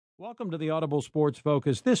Welcome to the Audible Sports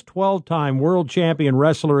Focus. This 12-time world champion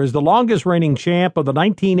wrestler is the longest reigning champ of the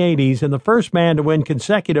 1980s and the first man to win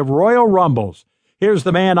consecutive Royal Rumbles. Here's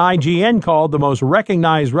the man IGN called the most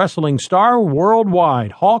recognized wrestling star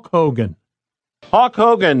worldwide, Hulk Hogan. Hulk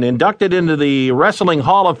Hogan, inducted into the Wrestling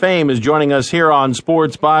Hall of Fame, is joining us here on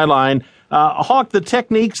Sports Byline. Hulk, the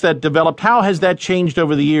techniques that developed, how has that changed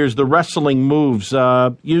over the years, the wrestling moves?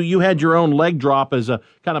 You had your own leg drop as a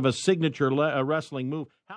kind of a signature wrestling move.